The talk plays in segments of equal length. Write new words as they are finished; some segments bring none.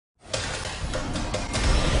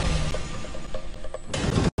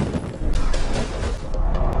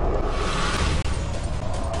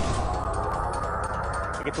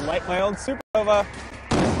light my own supernova.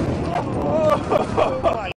 Oh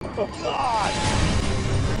my God!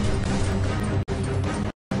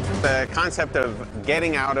 The concept of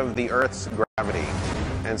getting out of the Earth's gravity.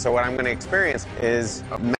 And so what I'm going to experience is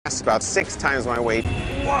a mass about 6 times my weight.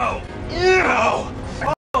 Whoa!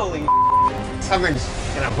 Ew! Holy something's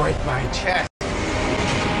going to break my chest.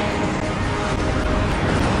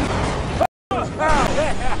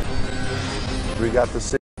 We got to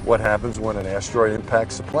see what happens when an asteroid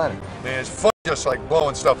impacts the planet. Man, it's fun just like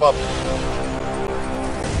blowing stuff up.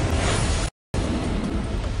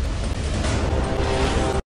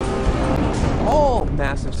 All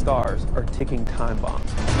massive stars are ticking time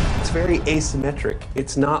bombs. It's very asymmetric.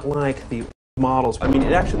 It's not like the models. I mean,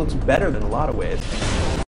 it actually looks better in a lot of ways.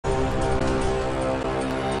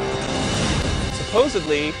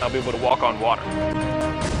 Supposedly, I'll be able to walk on water.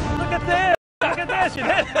 Look at this! Look at this! You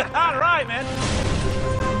did it! All right, man.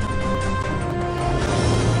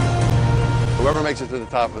 Whoever makes it to the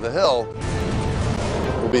top of the hill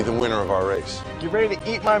will be the winner of our race. Get ready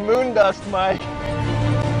to eat my moon dust, Mike.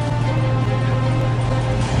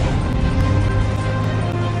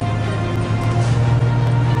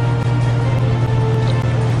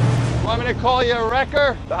 Want me to call you a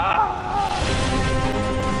wrecker?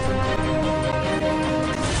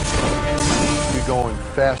 You're going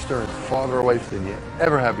faster and farther away than you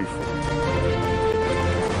ever have before.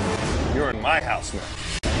 You're in my house now.